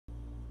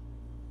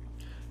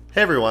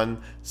Hey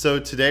everyone, so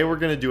today we're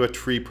going to do a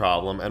tree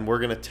problem and we're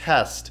going to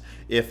test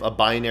if a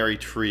binary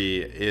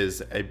tree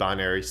is a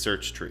binary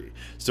search tree.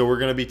 So we're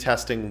going to be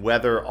testing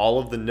whether all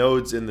of the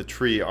nodes in the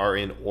tree are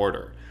in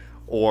order.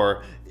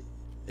 Or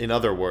in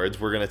other words,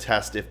 we're going to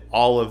test if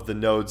all of the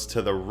nodes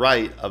to the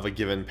right of a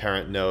given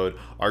parent node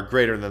are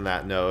greater than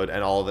that node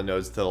and all of the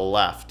nodes to the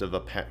left of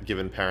a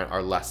given parent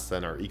are less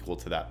than or equal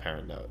to that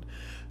parent node.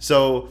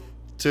 So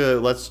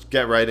let's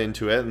get right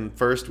into it. And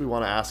first, we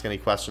want to ask any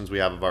questions we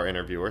have of our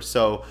interviewer.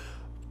 So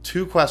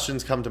two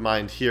questions come to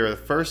mind here. The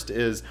first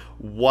is,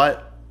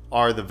 what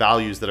are the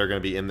values that are going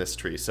to be in this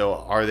tree? So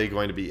are they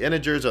going to be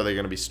integers? Are they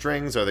going to be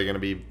strings? Are they going to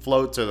be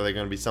floats? Are they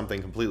going to be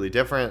something completely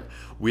different?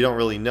 We don't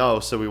really know,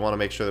 so we want to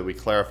make sure that we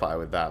clarify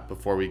with that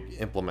before we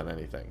implement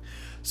anything.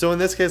 So in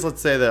this case, let's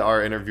say that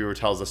our interviewer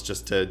tells us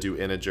just to do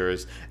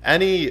integers.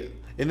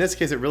 In this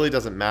case, it really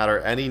doesn't matter.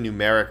 Any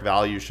numeric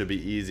value should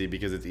be easy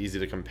because it's easy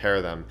to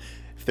compare them.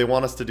 If they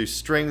want us to do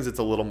strings, it's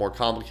a little more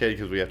complicated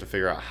because we have to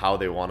figure out how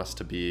they want us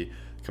to be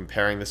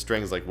comparing the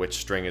strings, like which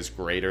string is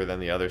greater than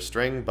the other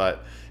string.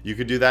 But you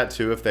could do that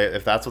too. If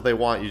that's what they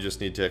want, you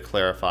just need to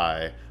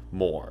clarify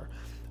more.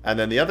 And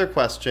then the other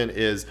question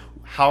is,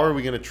 how are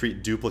we going to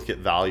treat duplicate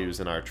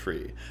values in our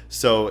tree?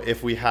 So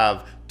if we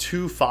have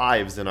two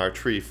 5s in our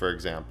tree, for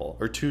example,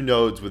 or two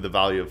nodes with the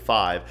value of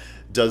 5,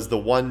 does the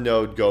one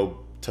node go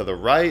to the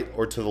right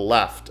or to the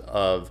left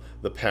of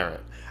the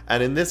parent?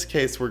 And in this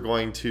case, we're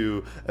going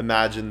to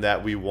imagine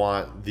that we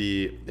want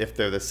if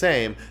they're the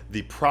same,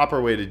 the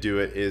proper way to do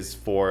it is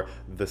for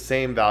the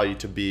same value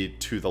to be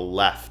to the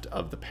left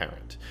of the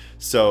parent.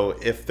 So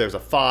if there's a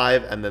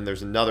 5 and then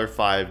there's another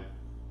 5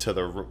 to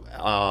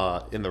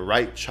the in the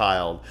right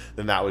child,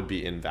 then that would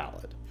be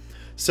invalid.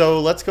 So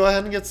let's go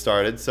ahead and get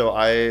started. So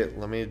I'm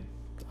going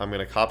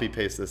to copy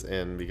paste this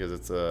in because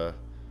it's a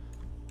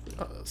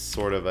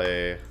sort of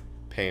a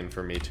pain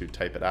for me to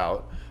type it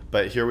out.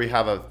 But here we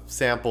have a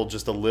sample,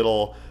 just a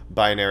little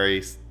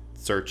binary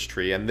search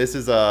tree. And this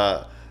is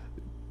a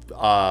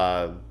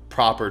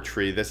proper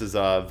tree. This is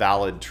a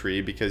valid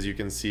tree because you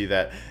can see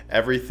that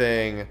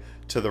everything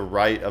to the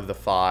right of the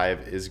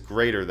 5 is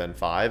greater than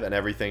 5, and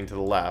everything to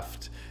the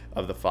left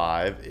of the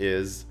 5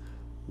 is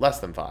less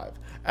than 5.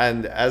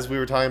 And as we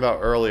were talking about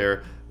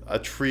earlier, a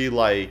tree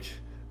like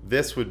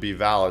this would be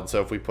valid.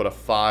 So if we put a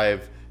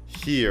 5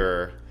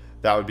 here,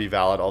 that would be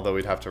valid, although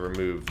we'd have to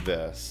remove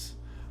this.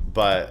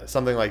 But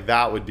something like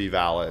that would be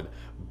valid,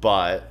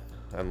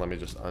 and let me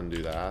just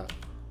undo that.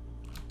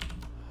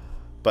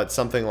 But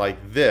something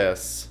like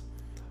this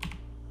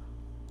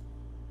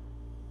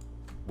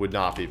would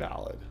not be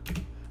valid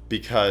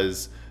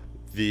because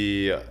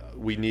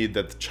we need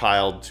that the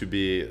child to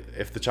be,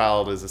 if the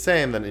child is the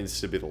same, then it needs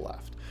to be the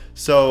left.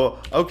 So,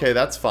 okay,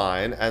 that's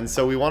fine. And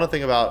so we want to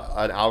think about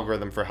an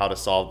algorithm for how to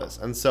solve this.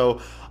 And so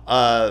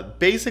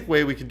basic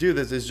way we could do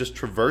this is just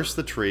traverse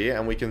the tree,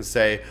 and we can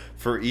say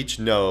for each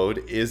node,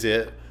 is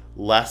it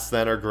less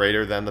than or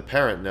greater than the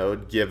parent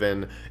node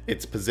given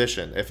its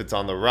position? If it's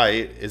on the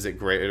right, is it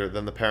greater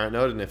than the parent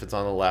node? And if it's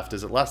on the left,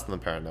 is it less than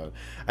the parent node?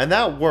 And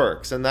that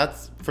works, and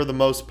that's for the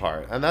most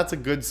part. And that's a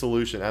good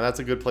solution, and that's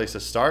a good place to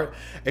start.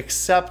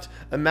 Except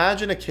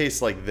imagine a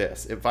case like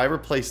this. If I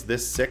replace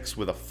this 6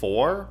 with a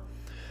 4,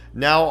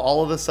 now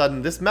all of a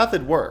sudden this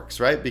method works,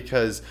 right?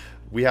 Because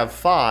we have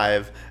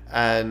 5,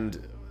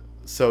 and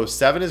so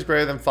 7 is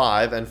greater than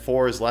 5 and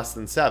 4 is less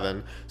than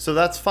 7. So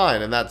that's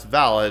fine and that's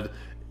valid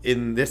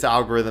in this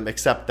algorithm,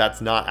 except that's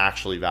not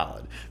actually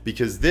valid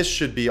because this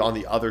should be on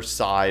the other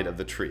side of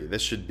the tree.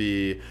 This should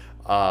be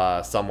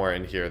somewhere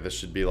in here. This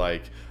should be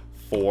like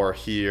 4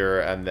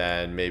 here, and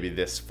then maybe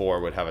this 4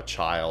 would have a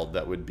child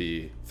that would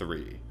be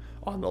 3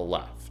 on the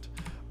left.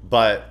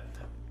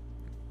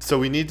 So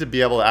we need to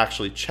be able to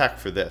actually check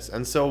for this.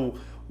 And so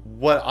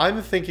what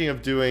I'm thinking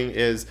of doing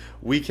is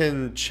we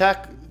can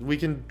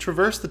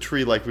traverse the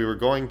tree like we were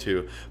going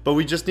to, but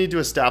we just need to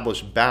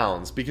establish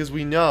bounds because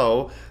we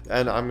know,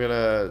 and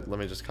let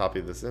me just copy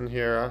this in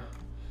here.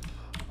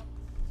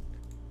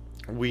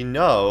 We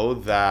know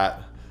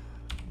that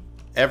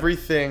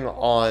everything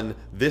on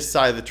this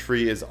side of the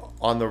tree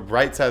on the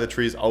right side of the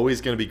tree is always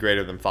going to be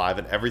greater than 5,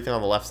 and everything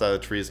on the left side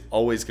of the tree is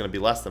always going to be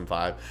less than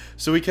 5.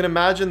 So we can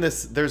imagine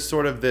there's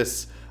sort of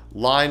this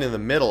line in the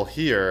middle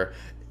here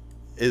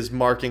is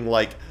marking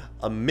like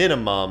a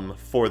minimum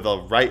for the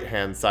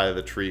right-hand side of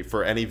the tree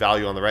for any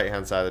value on the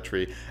right-hand side of the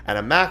tree, and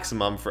a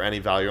maximum for any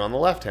value on the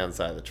left-hand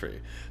side of the tree.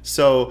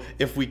 So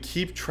if we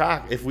keep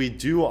track, if we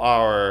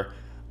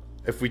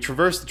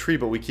traverse the tree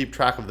but we keep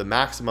track of the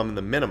maximum and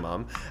the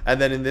minimum,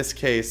 and then in this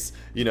case,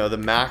 the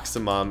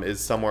maximum is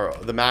somewhere,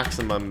 the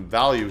maximum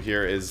value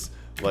here is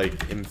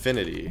like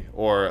infinity,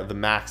 or the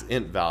max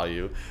int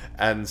value.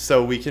 And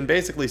so we can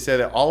basically say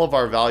that all of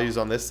our values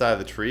on this side of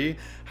the tree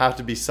have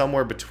to be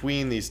somewhere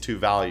between these two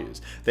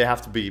values. They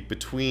have to be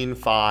between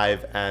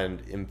 5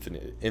 and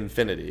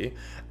infinity.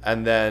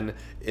 And then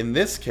in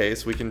this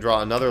case, we can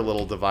draw another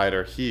little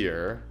divider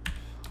here,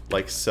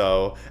 like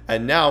so.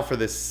 And now for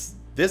this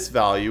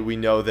value, we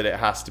know that it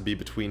has to be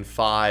between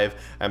 5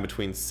 and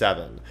between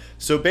 7.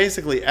 So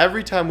basically,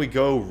 every time we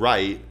go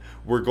right,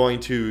 we're going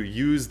to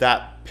use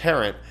that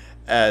parent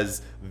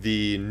as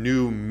the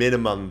new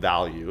minimum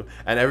value,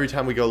 and every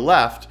time we go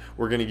left,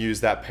 we're going to use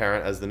that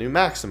parent as the new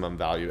maximum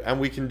value. And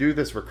we can do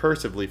this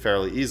recursively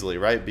fairly easily,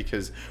 right?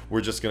 Because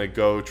we're just going to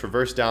go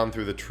traverse down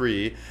through the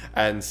tree,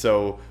 and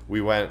so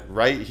we went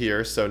right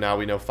here, so now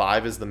we know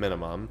 5 is the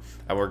minimum,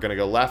 and we're going to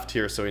go left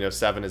here, so we know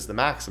 7 is the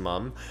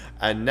maximum,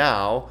 and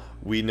now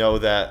we know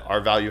that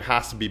our value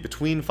has to be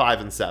between 5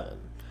 and 7.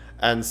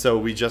 And so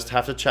we just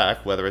have to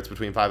check whether it's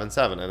between 5 and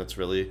 7, and it's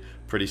really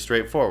pretty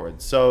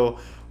straightforward. So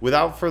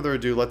without further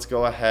ado, let's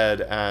go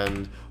ahead,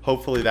 and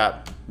hopefully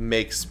that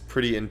makes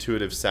pretty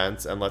intuitive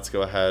sense, and let's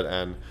go ahead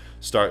and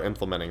start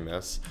implementing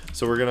this.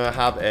 So we're going to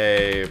have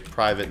a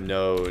private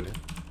node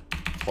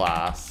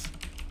class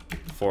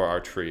for our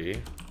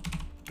tree,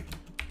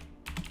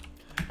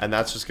 and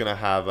that's just going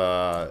to have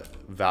a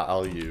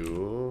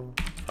value,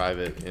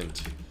 private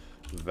int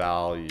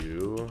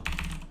value,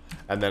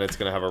 and then it's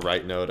going to have a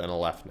right node and a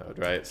left node,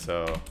 right?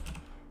 So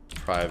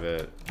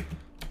private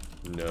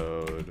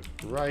node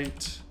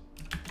right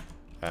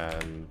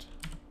and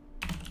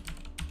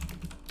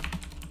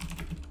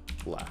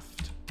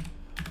left.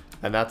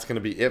 And that's going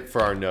to be it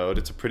for our node.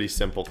 It's a pretty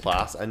simple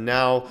class. And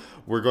now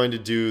we're going to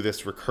do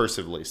this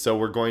recursively. So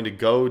we're going to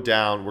go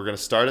down, we're going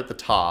to start at the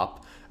top.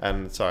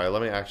 And sorry,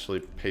 let me actually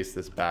paste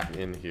this back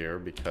in here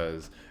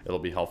because it'll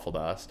be helpful to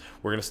us.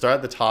 We're going to start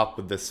at the top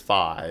with this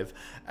 5.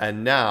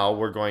 And now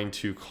we're going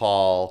to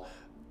call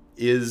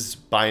is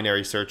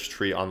binary search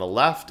tree on the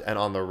left and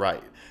on the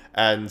right.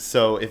 And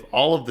so if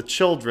all of the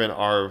children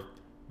are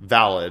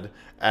valid,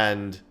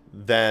 and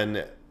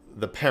then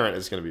the parent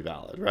is going to be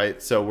valid, right?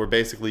 So we're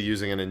basically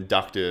using an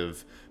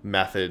inductive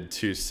method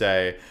to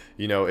say,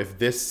 you know, if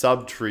this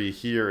subtree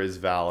here is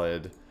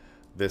valid,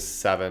 this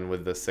 7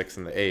 with the 6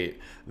 and the 8,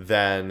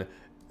 then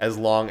as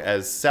long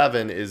as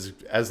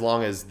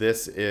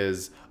this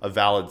is a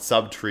valid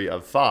subtree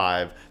of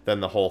 5, then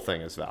the whole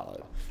thing is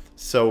valid.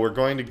 So we're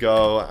going to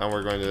go and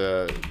we're going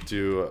to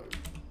do,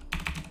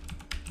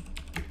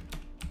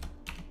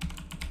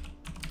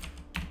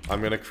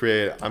 I'm going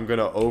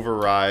to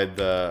override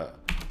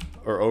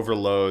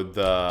overload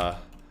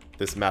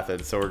this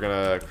method. So we're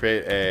going to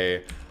create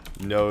a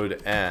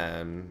node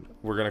n.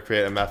 We're going to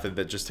create a method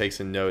that just takes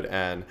in node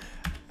n.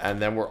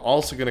 And then we're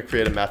also going to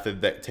create a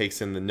method that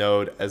takes in the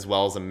node as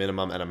well as a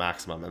minimum and a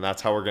maximum. And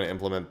that's how we're going to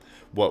implement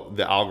what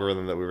the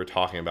algorithm that we were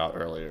talking about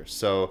earlier.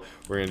 So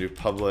we're going to do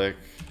public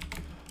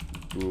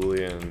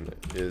boolean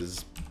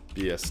is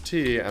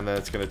BST, and then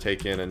it's going to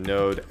take in a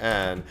node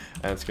n,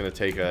 and it's going to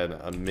take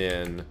a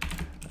min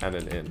and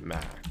an int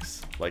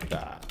max, like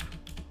that.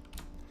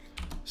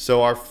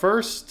 So our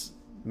first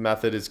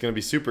method is going to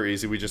be super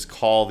easy. We just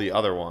call the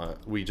other one.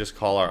 We just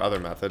call our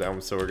other method,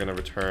 and so we're going to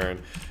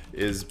return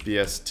is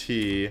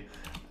BST,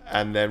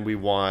 and then we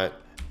want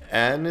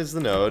n is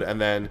the node,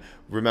 and then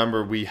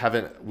remember we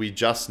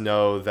just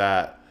know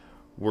that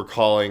we're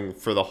calling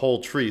for the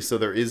whole tree, so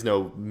there is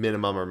no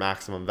minimum or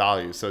maximum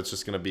value. So it's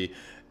just going to be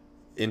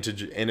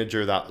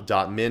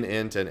integer.min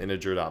int and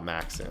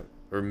integer.max int,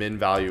 or min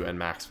value and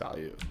max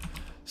value.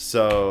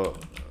 So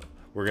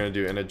we're going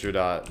to do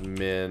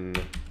integer.min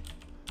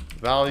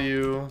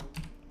value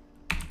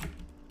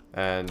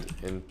and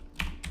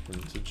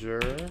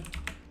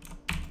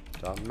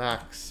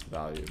integer.max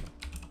value.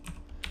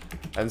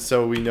 And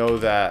so we know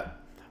that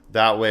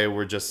way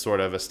we're just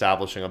sort of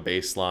establishing a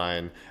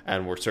baseline,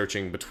 and we're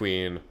searching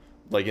between,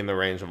 like, in the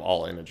range of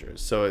all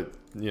integers. So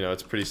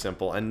it's pretty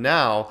simple. And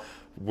now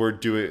for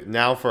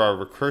our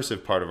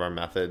recursive part of our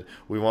method,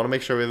 we want to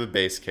make sure we have a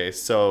base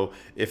case. So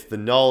if the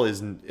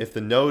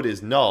node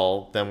is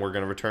null, then we're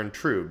going to return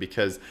true,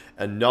 because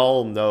a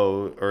null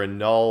node or a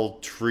null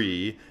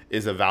tree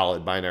is a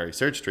valid binary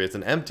search tree. It's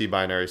an empty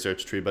binary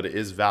search tree, but it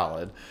is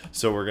valid.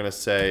 So we're going to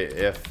say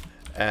if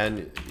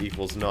n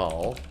equals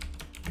null,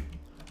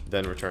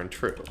 then return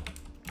true.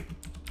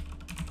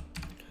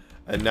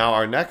 And now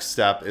our next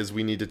step is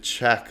we need to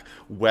check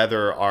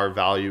whether our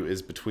value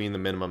is between the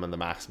minimum and the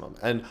maximum.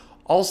 And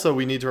also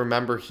we need to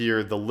remember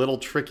here the little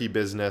tricky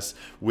business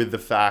with the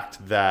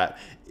fact that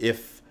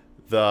if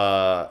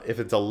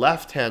it's a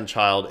left-hand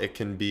child, it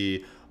can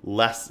be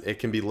less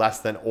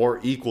than or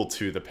equal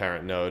to the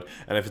parent node,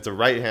 and if it's a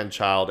right-hand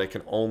child, it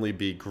can only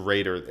be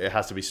greater. It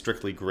has to be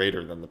strictly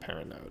greater than the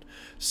parent node.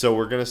 So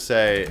we're going to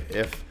say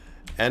if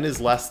n is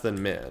less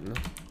than min,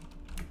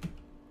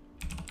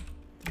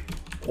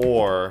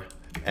 or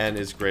n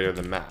is greater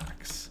than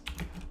max,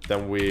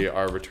 then we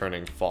are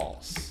returning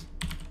false.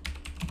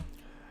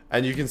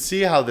 And you can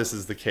see how this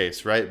is the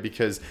case, right?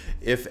 Because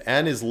if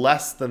n is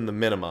less than the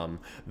minimum,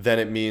 then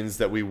it means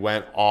that we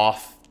went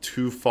off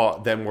too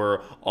far, then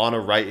we're on a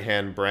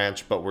right-hand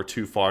branch, but we're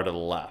too far to the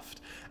left.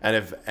 And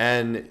if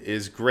n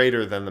is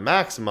greater than the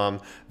maximum,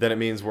 then it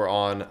means we're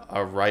on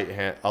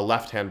a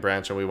left-hand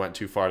branch and we went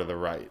too far to the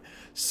right.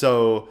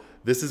 So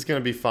this is going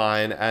to be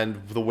fine,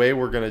 and the way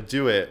we're going to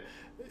do it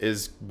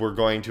is we're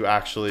going to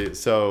actually,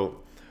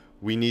 so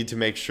we need to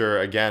make sure,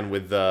 again,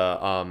 with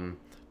the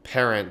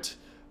parent,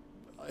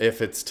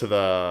 if it's to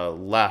the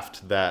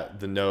left, that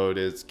the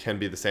node can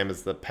be the same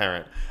as the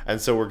parent. And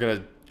so we're going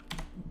to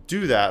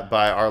do that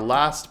by our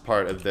last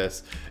part of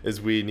this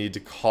is we need to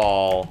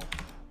call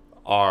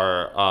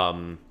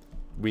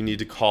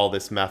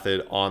this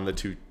method on the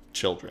two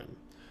children,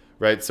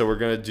 right? So we're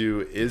going to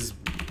do is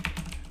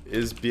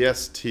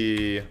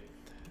bst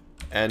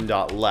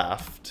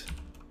n.left,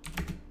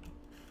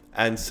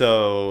 and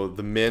so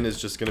the min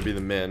is just going to be the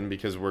min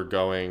because we're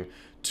going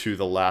to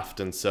the left,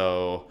 and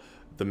so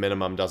the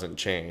minimum doesn't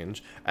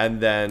change.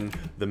 And then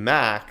the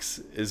max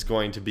is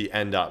going to be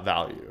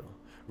n.value,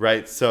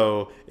 right?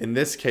 So in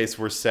this case,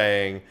 we're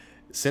saying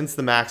since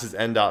the max is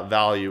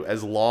n.value,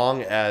 as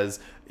long as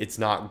it's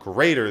not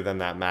greater than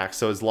that max,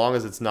 so as long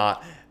as it's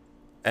not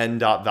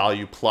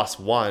n.value plus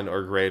 1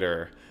 or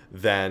greater,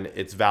 then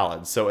it's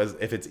valid. So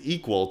if it's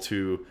equal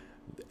to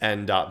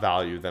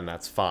n.value, then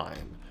that's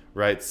fine,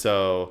 right?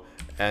 So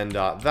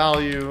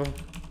n.value,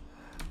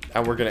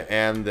 and we're going to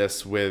AND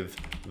this with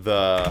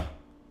the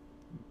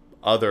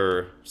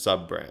other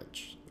sub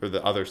branch or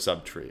the other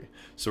subtree.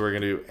 So we're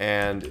going to do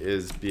AND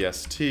is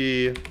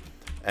bst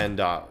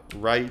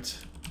n.right,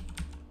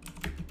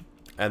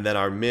 and then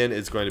our min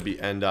is going to be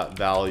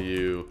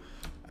n.value,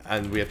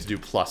 and we have to do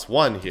plus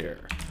 1 here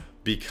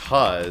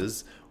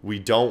because we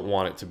don't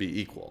want it to be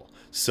equal.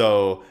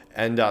 So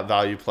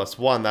n.value plus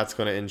 1, that's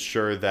going to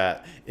ensure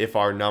that if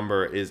our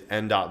number is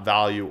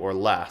n.value or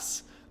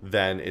less,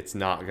 then it's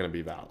not going to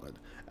be valid.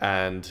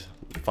 And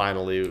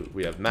finally,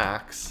 we have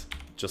max,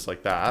 just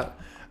like that.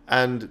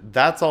 And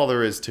that's all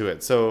there is to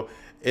it. So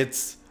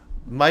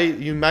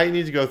you might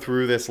need to go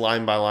through this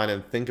line by line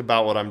and think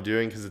about what I'm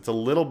doing, because it's a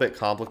little bit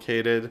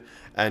complicated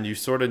and you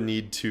sort of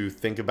need to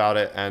think about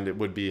it, and it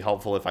would be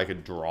helpful if I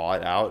could draw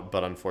it out,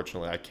 but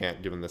unfortunately I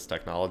can't given this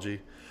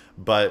technology.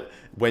 But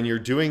when you're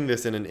doing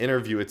this in an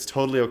interview, it's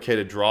totally okay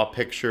to draw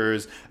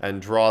pictures and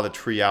draw the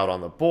tree out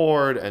on the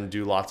board and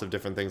do lots of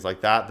different things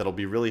like that. That'll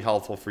be really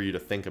helpful for you to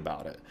think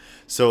about it.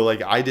 So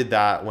like I did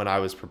that when I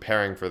was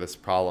preparing for this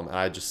problem, and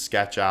I just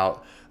sketch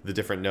out the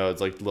different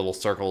nodes, like little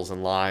circles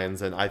and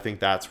lines, and I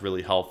think that's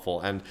really helpful.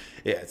 And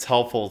it's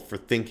helpful for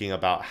thinking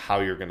about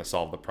how you're going to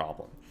solve the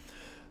problem.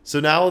 So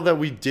now that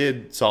we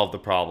did solve the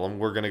problem,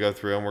 we're going to go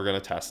through and we're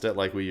going to test it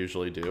like we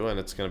usually do. And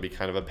it's going to be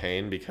kind of a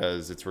pain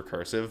because it's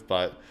recursive,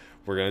 but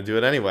we're going to do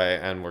it anyway,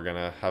 and we're going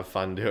to have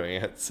fun doing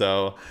it.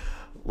 So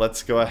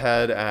let's go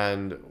ahead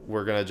and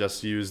we're going to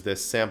just use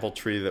this sample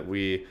tree that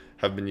we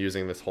have been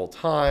using this whole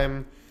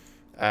time.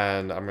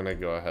 And I'm going to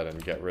go ahead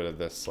and get rid of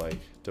this like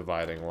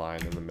dividing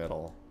line in the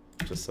middle,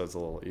 just so it's a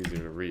little easier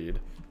to read.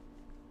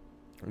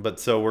 But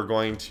so we're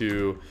going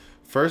to,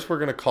 first we're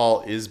going to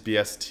call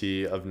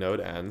isBST of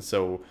node n.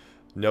 So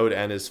node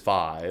n is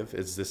 5,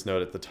 it's this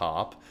node at the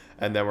top.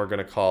 And then we're going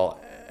to call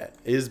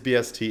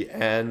isBST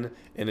n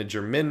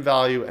integer min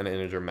value and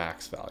integer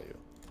max value.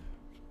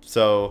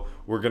 So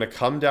we're going to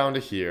come down to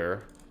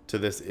here to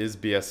this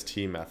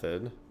isBST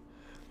method.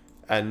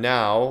 And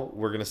now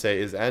we're going to say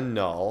is n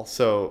null.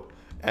 So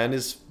n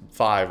is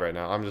 5 right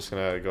now. I'm just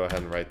going to go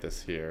ahead and write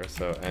this here.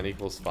 So n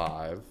equals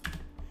 5,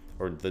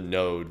 or the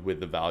node with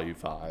the value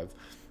 5.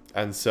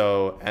 And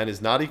so n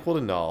is not equal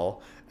to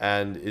null.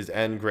 And is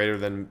n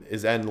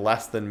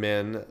less than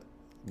min?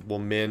 Well,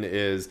 min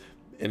is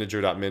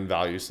integer.min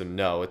value, so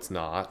no, it's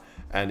not.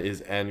 And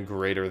is n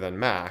greater than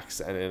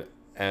max? And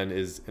n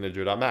is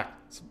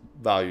integer.max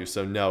value,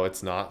 so no,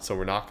 it's not. So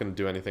we're not going to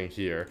do anything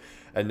here.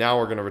 And now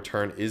we're going to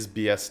return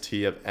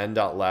isBST of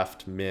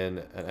n.left,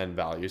 min, and n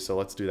value. So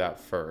let's do that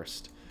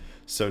first.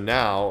 So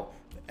now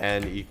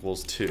n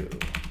equals 2,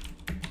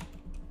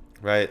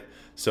 right?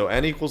 So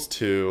n equals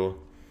 2,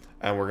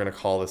 and we're going to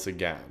call this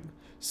again.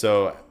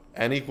 So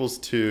n equals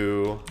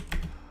 2,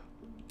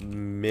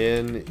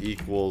 min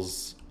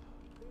equals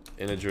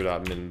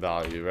integer.min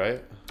value,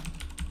 right?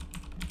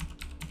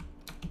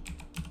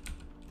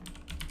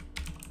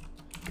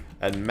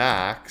 And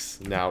max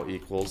now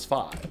equals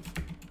 5.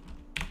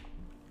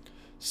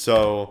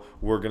 So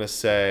we're going to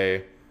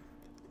say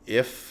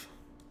if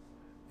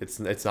it's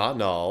not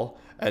null,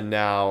 and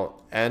now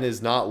n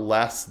is not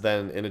less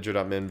than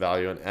integer.min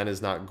value, and n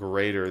is not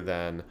greater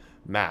than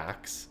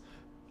max,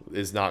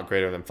 is not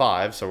greater than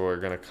 5. So we're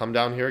going to come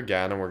down here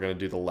again, and we're going to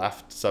do the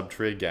left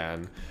subtree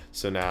again.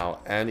 So now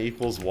n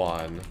equals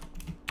 1,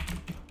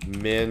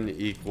 min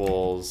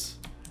equals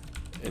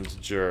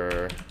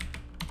integer.min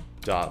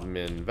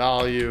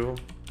value,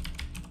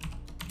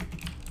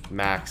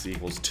 max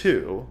equals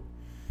 2.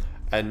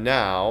 And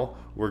now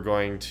we're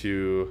going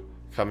to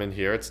come in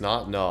here. It's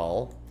not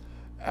null,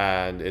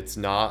 and it's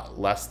not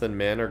less than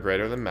min or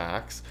greater than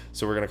max.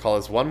 So we're going to call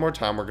this one more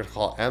time. We're going to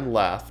call n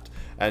left,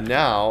 and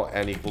now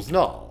n equals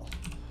null.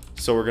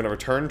 So we're going to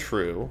return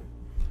true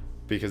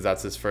because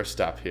that's this first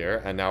step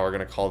here. And now we're going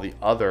to call the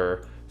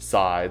other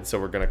side. So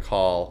we're going to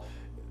call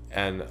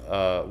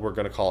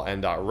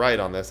n.right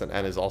on this, and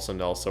n is also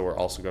null, so we're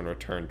also going to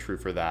return true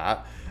for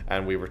that.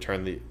 And we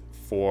return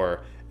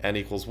for n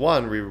equals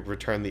 1, we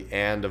return the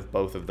and of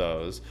both of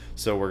those,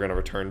 so we're going to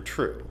return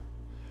true,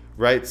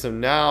 right? So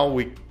now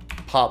we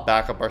pop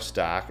back up our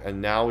stack, and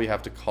now we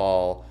have to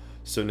call,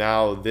 so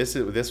now this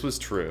was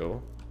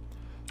true,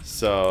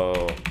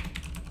 so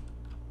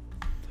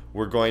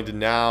we're going to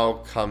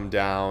now come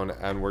down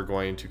and we're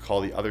going to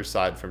call the other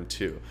side from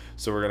 2.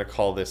 So we're going to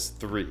call this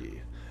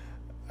 3.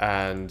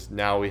 And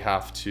now we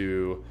have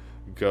to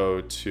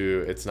go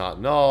to, it's not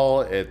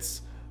null,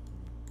 it's,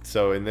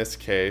 so in this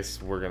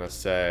case, we're going to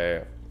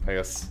say, I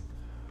guess,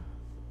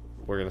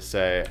 we're going to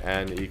say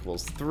n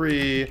equals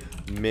 3,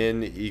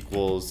 min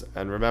equals,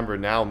 and remember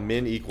now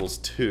min equals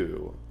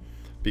 2,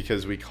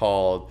 because we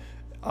called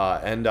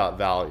n dot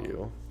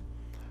value,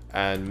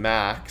 and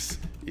max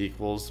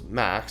equals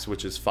max,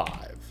 which is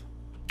 5.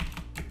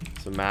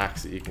 So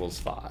max equals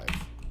 5.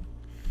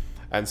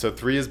 And so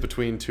 3 is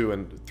between 2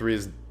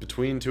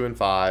 and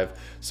 5.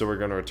 So we're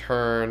going to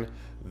return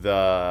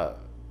the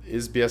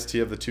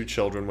is-bst of the two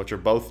children, which are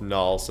both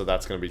null, so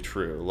that's going to be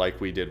true,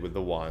 like we did with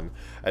the 1.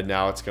 And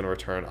now it's going to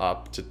return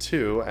up to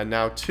 2. And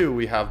now 2,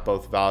 we have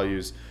both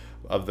values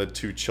of the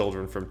two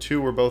children from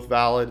 2 were both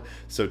valid.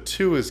 So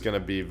 2 is going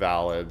to be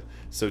valid.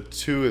 So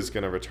 2 is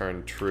going to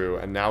return true.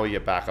 And now we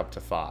get back up to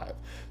 5.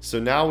 So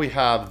now we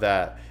have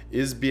that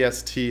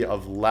is-bst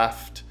of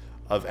left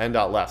of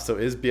n.left. So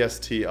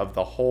is-bst of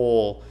the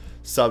whole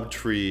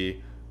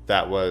subtree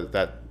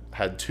that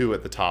had 2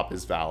 at the top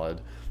is valid.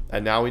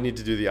 And now we need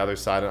to do the other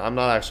side. And I'm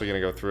not actually going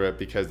to go through it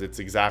because it's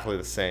exactly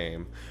the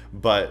same.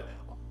 But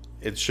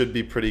it should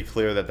be pretty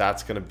clear that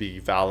that's going to be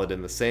valid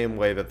in the same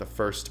way that the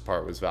first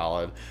part was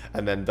valid.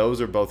 And then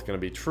those are both going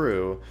to be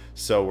true.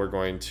 So we're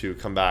going to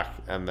come back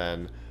and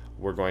then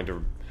we're going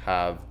to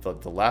have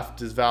the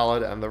left is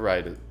valid and the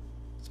right is,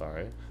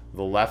 sorry,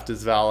 the left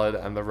is valid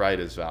and the right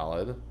is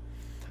valid.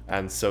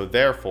 And so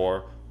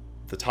therefore,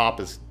 the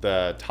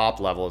top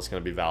level is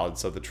going to be valid,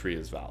 so the tree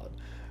is valid.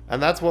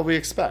 And that's what we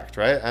expect,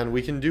 right? And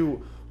we can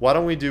do, why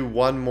don't we do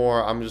one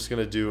more? I'm just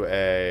going to do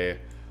a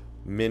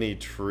mini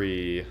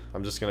tree.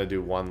 I'm just going to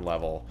do one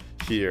level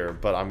here,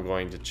 but I'm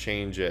going to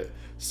change it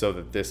so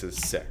that this is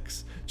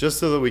 6. Just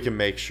so that we can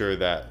make sure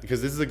that,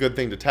 because this is a good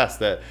thing to test,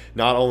 that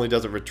not only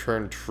does it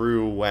return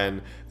true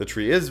when the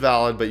tree is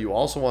valid, but you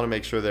also want to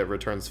make sure that it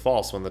returns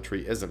false when the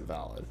tree isn't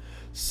valid.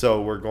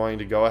 So we're going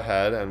to go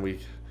ahead and we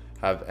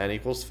have n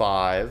equals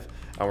 5,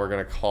 and we're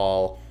going to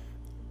call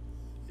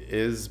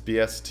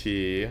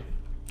is-bst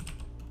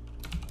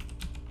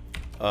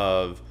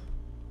of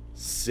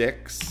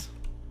 6,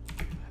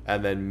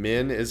 and then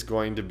min is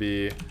going to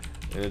be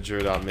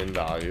integer.min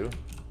value,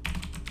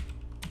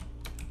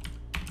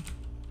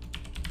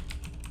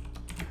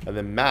 and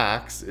then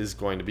max is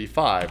going to be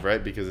 5,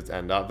 right, because it's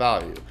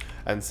n.value.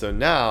 And so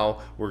now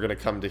we're going to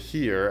come to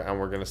here and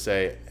we're going to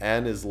say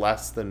n is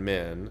less than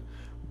min,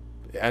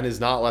 n is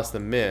not less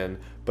than min,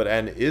 but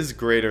n is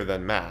greater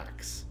than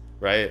max,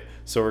 right?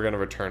 So we're going to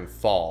return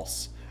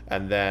false.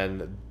 And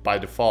then by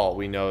default,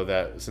 we know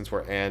that since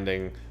we're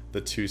anding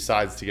the two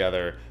sides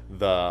together,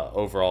 the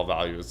overall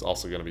value is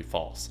also going to be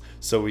false.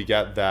 So we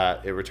get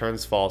that it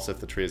returns false if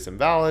the tree is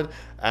invalid,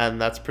 and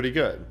that's pretty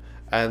good.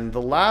 And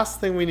the last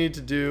thing we need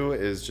to do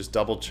is just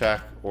double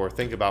check or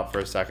think about for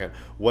a second,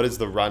 what is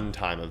the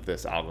runtime of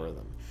this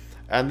algorithm?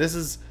 And this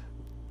is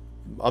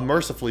a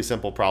mercifully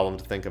simple problem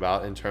to think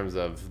about in terms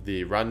of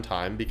the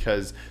runtime,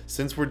 because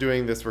since we're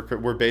doing this,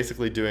 we're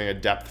basically doing a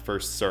depth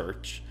first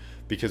search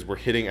because we're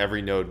hitting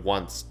every node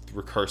once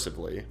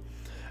recursively.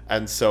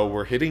 And so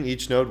we're hitting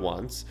each node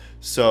once,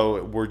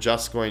 so we're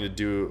just going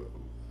to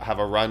have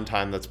a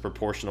runtime that's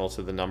proportional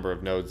to the number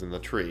of nodes in the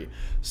tree.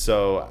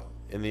 So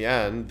in the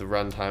end, the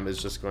runtime is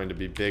just going to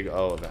be big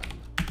O of n.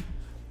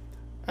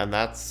 And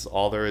that's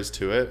all there is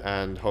to it,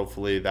 and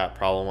hopefully that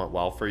problem went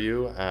well for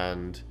you,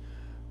 and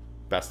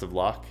best of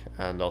luck,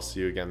 and I'll see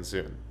you again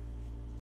soon.